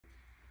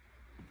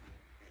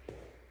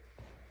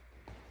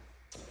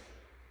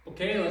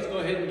Okay, let's go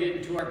ahead and get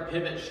into our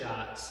pivot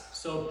shots.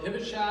 So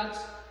pivot shots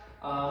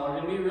are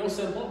going to be real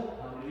simple.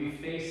 I'm going to be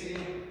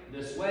facing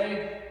this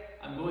way.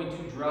 I'm going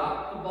to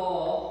drop the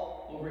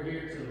ball over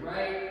here to the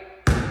right.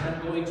 And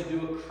I'm going to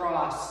do a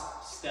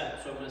cross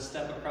step. So I'm going to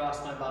step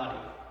across my body.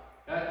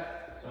 Okay?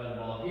 So I have the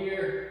ball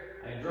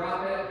here. I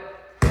drop it.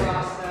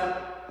 Cross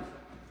step.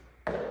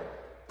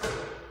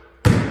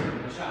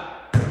 And a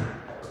shot.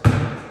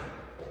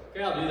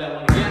 Okay, I'll do that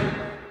one again.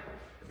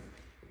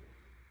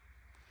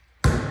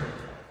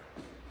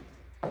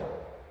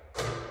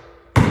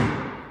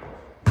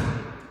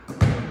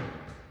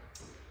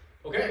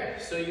 Okay,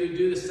 so you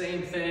do the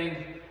same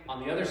thing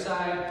on the other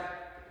side.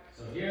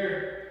 So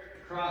here,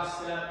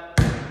 cross step.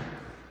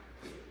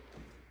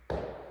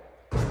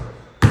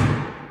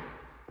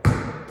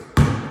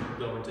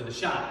 Go into the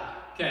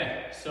shot.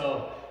 Okay,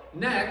 so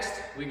next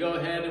we go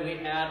ahead and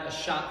we add a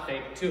shot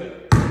fake to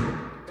it.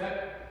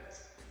 Okay,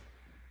 so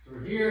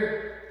we're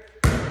here,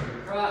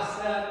 cross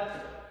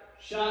step,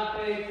 shot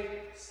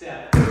fake,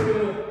 step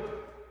through,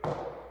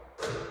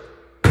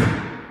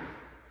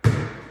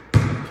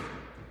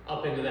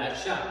 up into that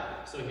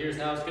shot. So here's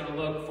how it's going to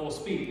look full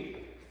speed.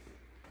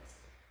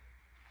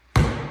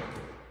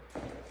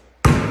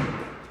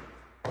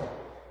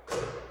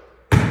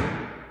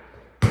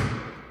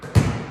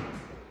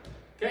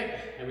 Okay,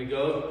 and we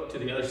go to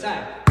the other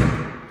side.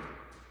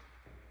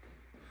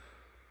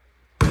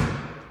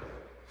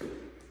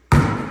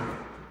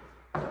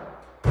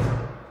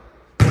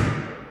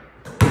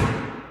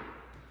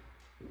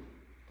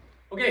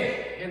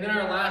 Okay, and then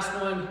our last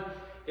one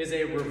is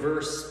a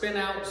reverse spin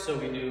out. So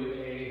we do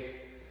a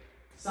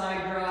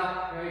side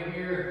drop right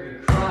here,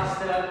 we cross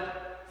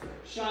step,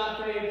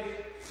 shot fake,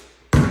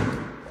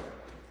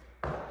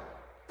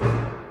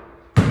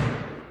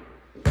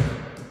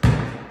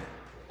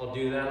 I'll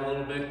do that a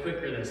little bit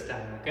quicker this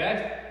time,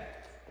 okay?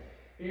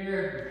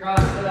 Here,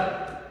 cross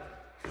step,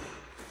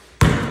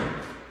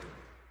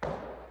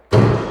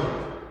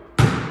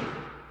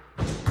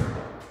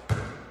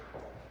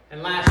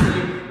 and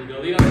lastly, we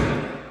go the other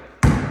way.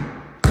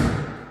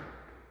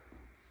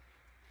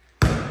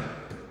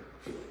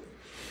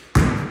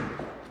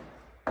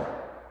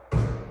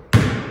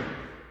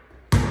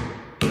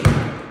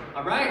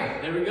 All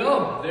right, there we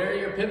go. There are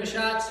your pivot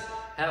shots.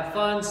 Have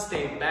fun,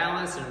 stay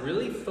balanced, and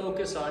really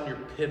focus on your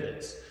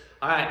pivots.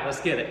 All right, let's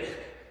get it.